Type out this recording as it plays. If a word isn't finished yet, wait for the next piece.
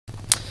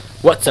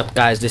What's up,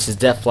 guys? This is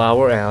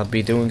Deathflower, and I'll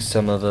be doing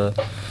some of the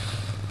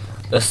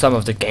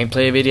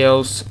gameplay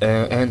videos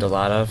and a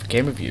lot of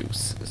game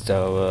reviews.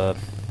 So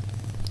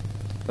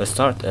let's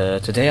start.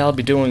 Today I'll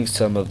be doing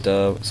some of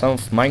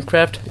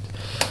Minecraft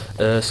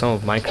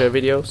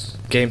videos,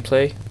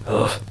 gameplay,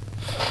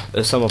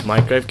 some of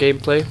Minecraft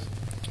gameplay,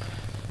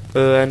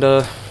 and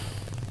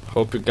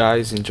hope you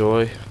guys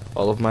enjoy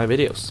all of my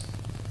videos.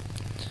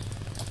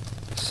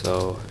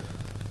 So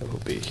it will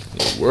be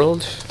New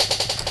World.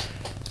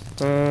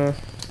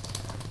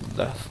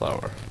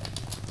 Deathflower.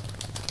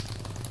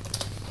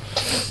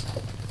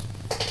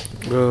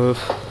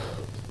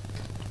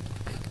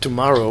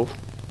 Tomorrow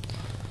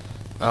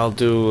I'll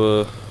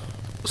do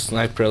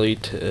Sniper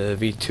Elite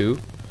V2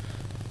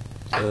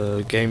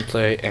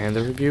 gameplay and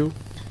a review.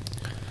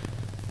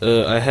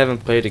 I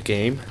haven't played the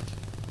game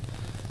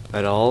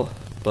at all,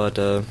 but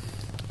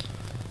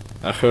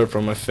I heard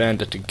from a fan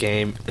that the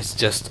game is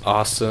just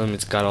awesome.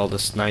 It's got all the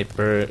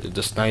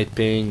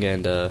sniping,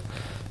 and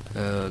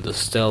the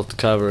stealth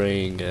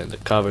covering, and the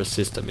cover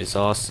system is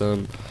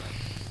awesome.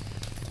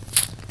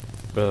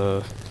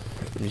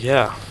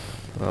 Yeah,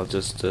 I'll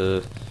just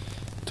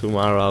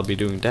tomorrow I'll be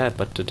doing that,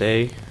 but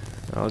today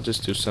I'll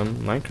just do some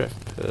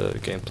Minecraft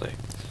gameplay.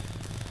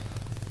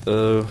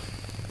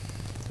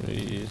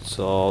 It's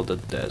all the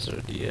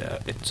desert. Yeah,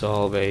 it's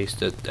always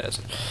the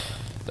desert.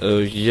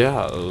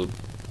 Yeah,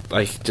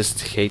 I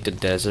just hate the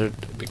desert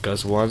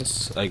because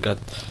once I got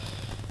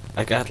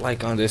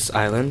like on this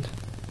island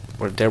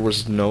where there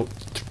was no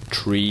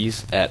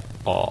trees at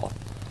all,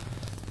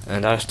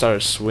 and I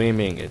started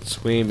swimming and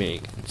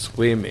swimming and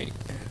swimming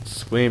and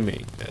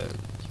swimming,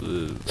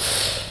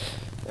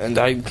 and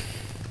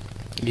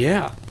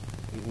yeah,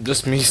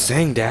 just me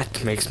saying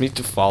that makes me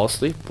to fall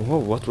asleep. Whoa,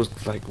 what was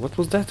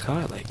that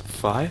high? Like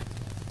 5,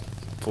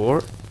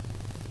 4?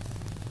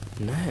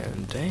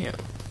 Man, damn.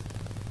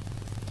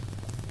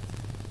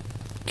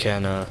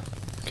 Can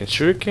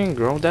sugarcane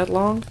grow that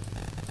long?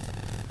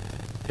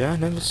 Yeah, I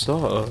never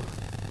saw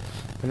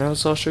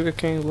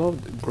sugarcane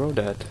grow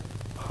that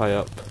high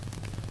up.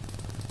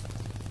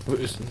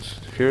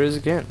 Here it is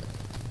again.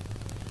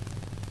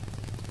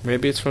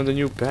 Maybe it's from the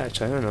new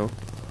patch, I don't know.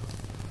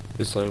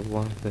 It's like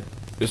 1,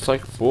 it's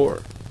like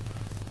 4.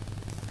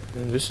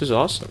 And this is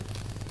awesome.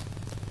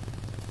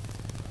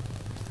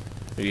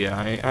 Yeah,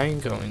 I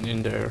ain't going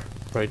in there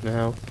right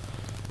now,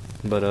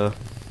 but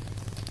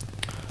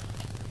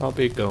I'll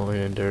be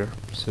going in there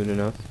soon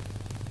enough.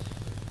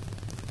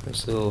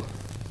 Nice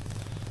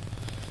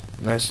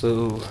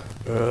little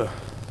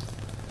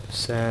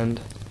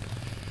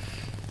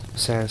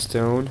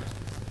sandstone.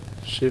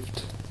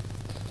 Shift.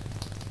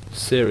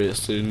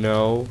 Seriously,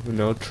 no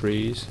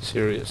trees.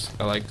 Serious.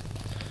 I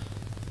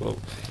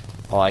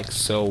like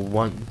so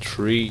one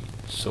tree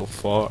so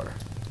far.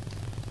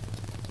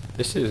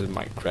 This isn't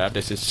Minecraft.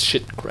 This is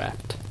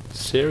shitcraft.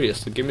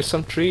 Seriously, give me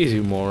some trees,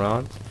 you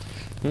moron.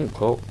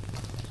 Cool.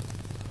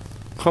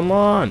 Come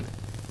on!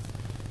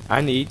 I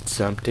need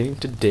something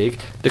to dig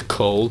the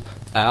coal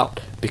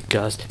out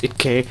because it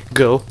can't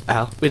go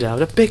out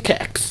without a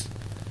pickaxe.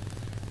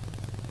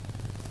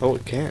 Oh,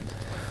 it can.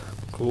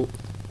 Cool.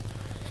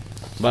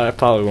 But I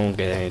probably won't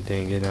get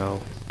anything, you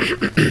know.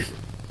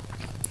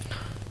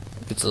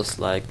 It's just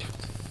like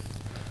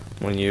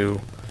when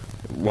you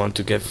want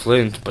to get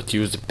flint but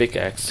use the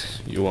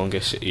pickaxe, you won't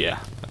get shit.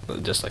 Yeah,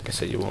 just like I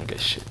said, you won't get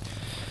shit.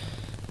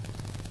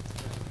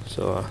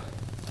 So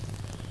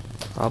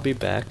I'll be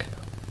back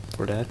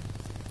for that.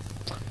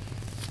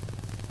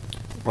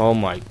 Oh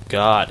my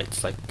god,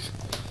 it's like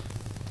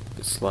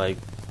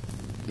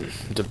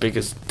the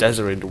biggest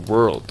desert in the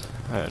world.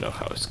 I don't know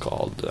how it's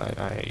called.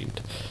 I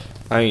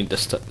ain't the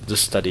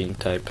studying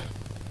type,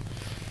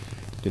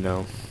 you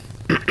know.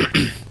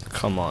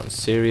 Come on,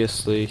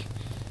 seriously,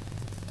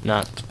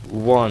 not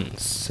one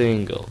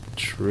single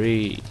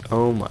tree.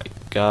 Oh my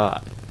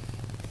god.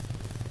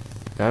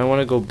 I don't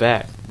want to go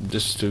back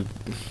just to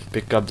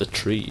pick up the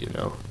tree, you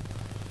know.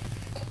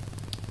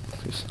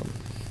 See some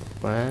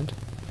land.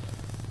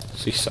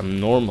 See some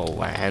normal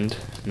land,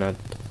 not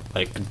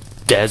like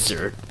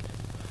desert.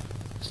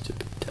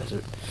 Stupid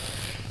desert.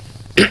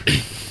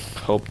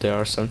 Hope there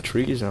are some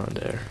trees on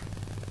there.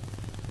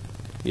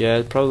 Yeah,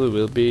 it probably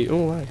will be.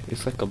 Oh,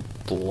 it's like a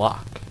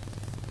block.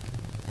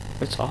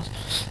 It's awesome.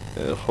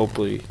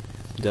 Hopefully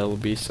there will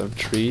be some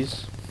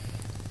trees.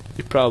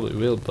 It probably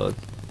will, but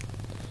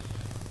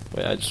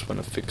wait, I just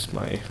want to fix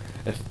my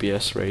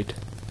FPS rate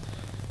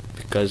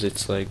because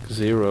it's like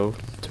 30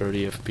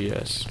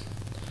 FPS.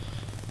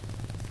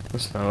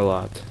 That's not a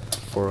lot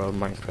for a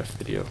Minecraft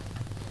video.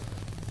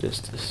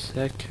 Just a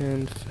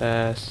second.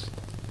 Fast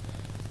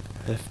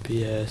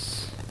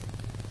FPS.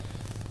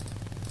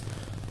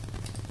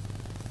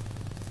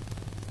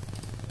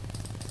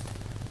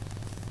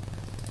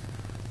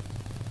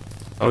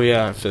 Oh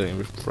yeah, I'm filling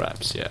with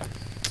fraps, yeah.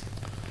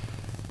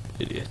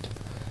 Idiot.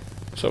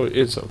 So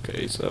it's okay,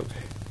 it's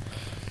okay.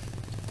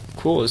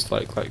 Cool, it's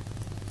like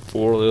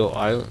 4 little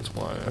islands.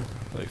 Why?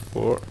 Like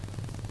 4.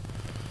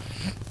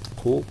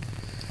 Cool.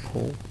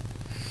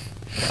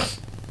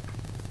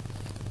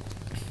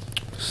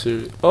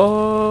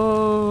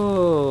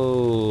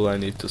 Oh, I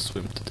need to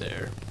swim to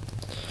there.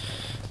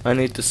 I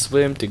need to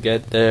swim to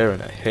get there,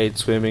 and I hate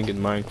swimming in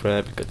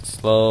Minecraft because it's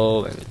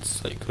slow and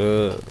it's like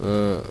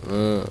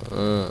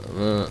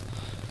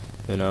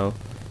you know.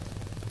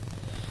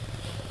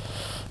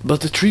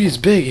 But the tree is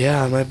big.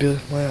 Yeah, I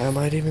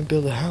might even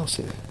build a house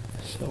in it.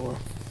 So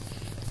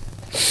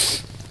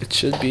it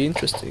should be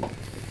interesting.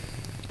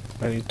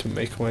 I need to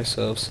make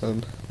myself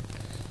some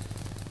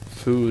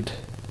food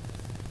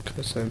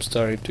because I'm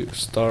starting to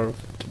starve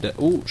to death.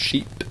 Oh,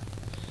 sheep!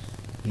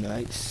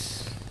 Nice.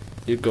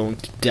 You're going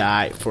to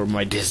die for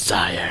my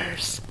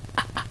desires.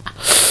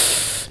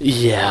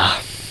 Yeah.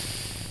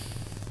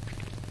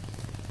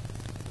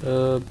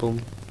 Boom,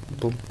 boom,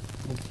 boom.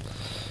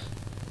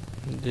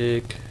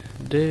 Dig,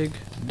 dig,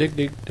 dig,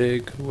 dig,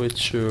 dig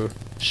with your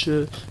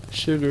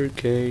sugar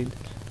cane.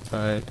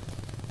 I'm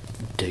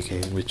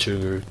digging with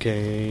sugar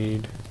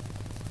cane.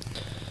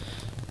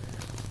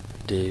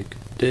 Dig,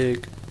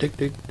 dig, dig,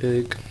 dig,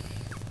 dig.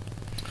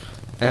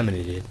 I'm an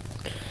idiot.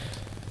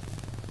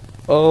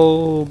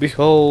 Oh,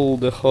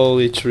 behold the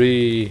holy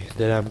tree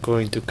that I'm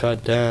going to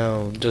cut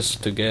down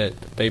just to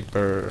get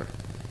paper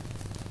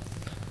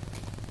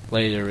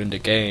later in the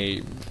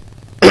game.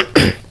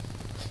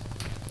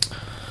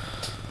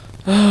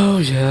 Oh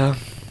yeah.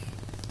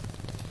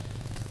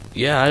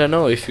 Yeah, I don't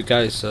know if you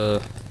guys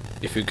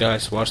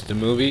watched the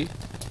movie.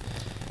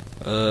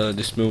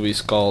 This movie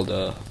is called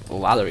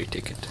Lottery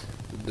Ticket.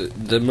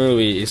 The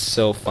movie is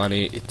so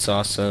funny. It's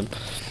awesome.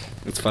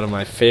 It's one of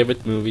my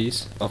favorite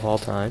movies of all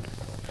time.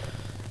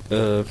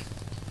 The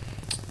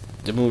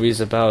movie is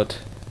about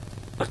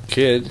a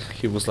kid.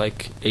 He was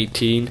like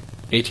 18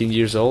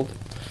 years old,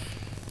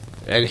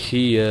 and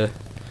he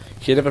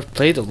never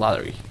played the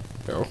lottery.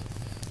 You know,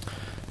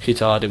 he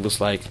thought it was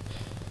like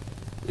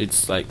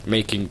it's like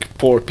making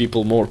poor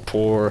people more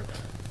poor,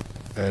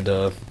 and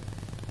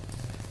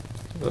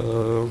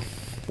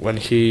when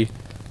he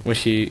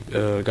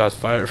got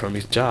fired from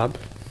his job,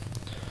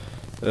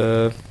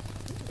 a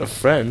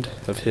friend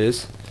of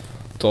his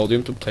told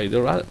him to play the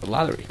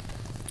lottery.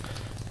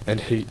 And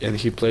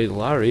he played the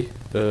lottery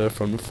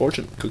from the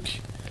fortune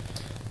cookie,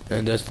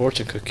 and that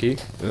fortune cookie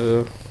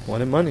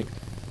won him money.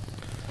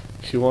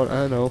 He won,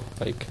 I don't know,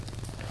 like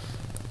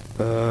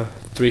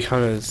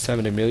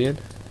 370 million.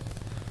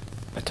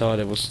 I thought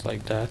it was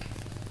like that.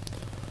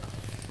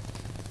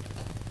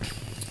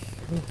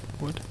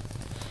 What?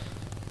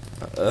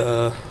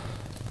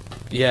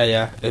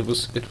 Yeah, it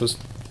was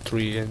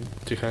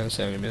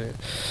 370 million.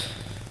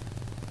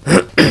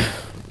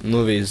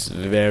 Movie is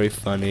very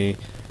funny.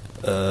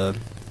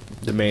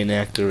 The main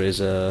actor is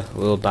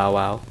Lil Bow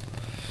Wow.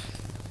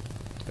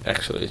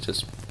 Actually, it's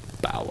just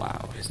Bow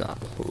Wow. He's not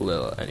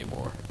Lil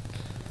anymore.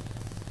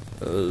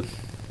 The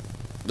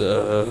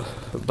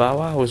Bow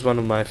Wow is one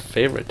of my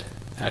favorite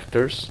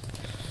actors.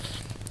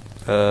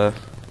 I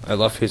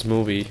love his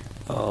movie,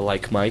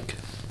 Like Mike.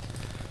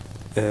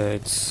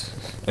 It's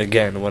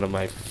again one of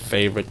my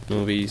favorite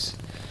movies.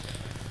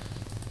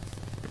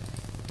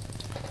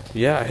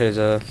 Yeah, he's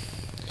a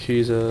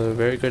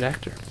very good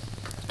actor.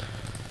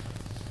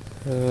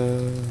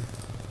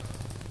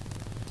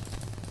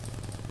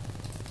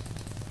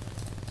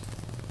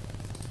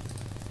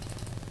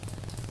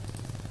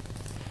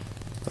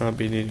 I'll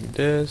be needing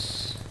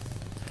this.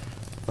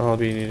 I'll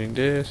be needing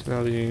this, and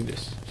I'll be needing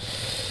this.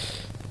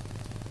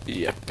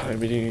 Yep, I'll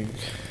be needing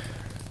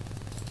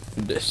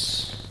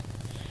this.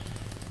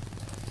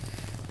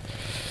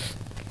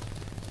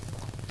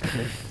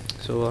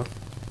 So,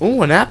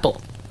 oh, an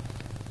apple!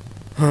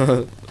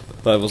 I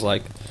was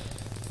like,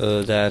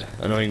 that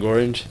annoying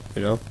orange,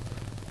 you know?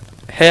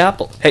 Hey,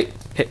 apple! Hey,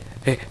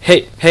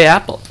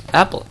 apple!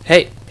 Apple!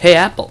 Hey,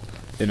 apple!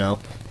 You know?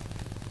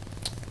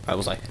 I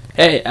was like,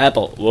 hey,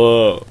 apple!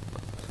 Whoa!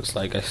 It's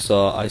like I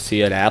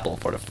see an apple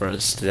for the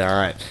first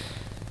time.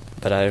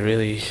 But I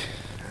really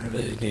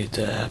need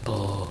the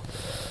apple.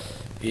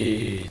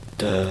 Eat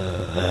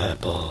the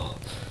apple.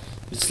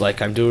 It's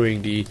like I'm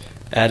doing the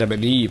Adam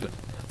and Eve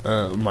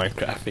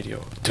Minecraft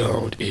video.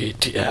 Don't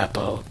eat the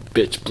apple.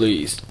 Bitch,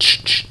 please.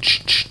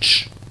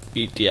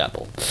 Eat the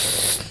apple.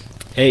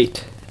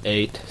 Ate,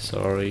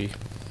 sorry.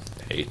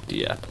 Ate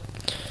the apple.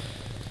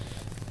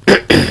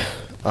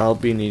 I'll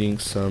be needing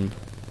some.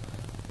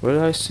 Where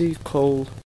did I see coal?